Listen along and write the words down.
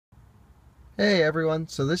Hey everyone,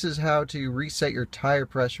 so this is how to reset your tire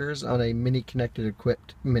pressures on a Mini Connected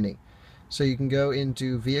Equipped Mini. So you can go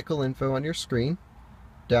into Vehicle Info on your screen,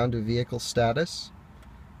 down to Vehicle Status,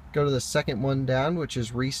 go to the second one down, which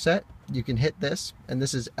is Reset. You can hit this, and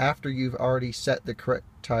this is after you've already set the correct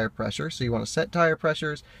tire pressure. So you want to set tire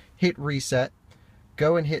pressures, hit Reset,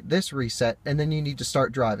 go and hit this Reset, and then you need to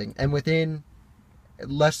start driving. And within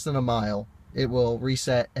less than a mile, it will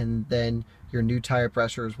reset, and then your new tire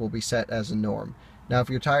pressures will be set as a norm. Now, if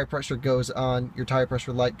your tire pressure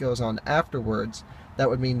light goes on afterwards, that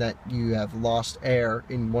would mean that you have lost air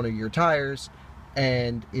in one of your tires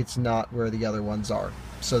and it's not where the other ones are.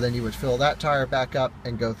 So then you would fill that tire back up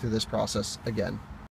and go through this process again.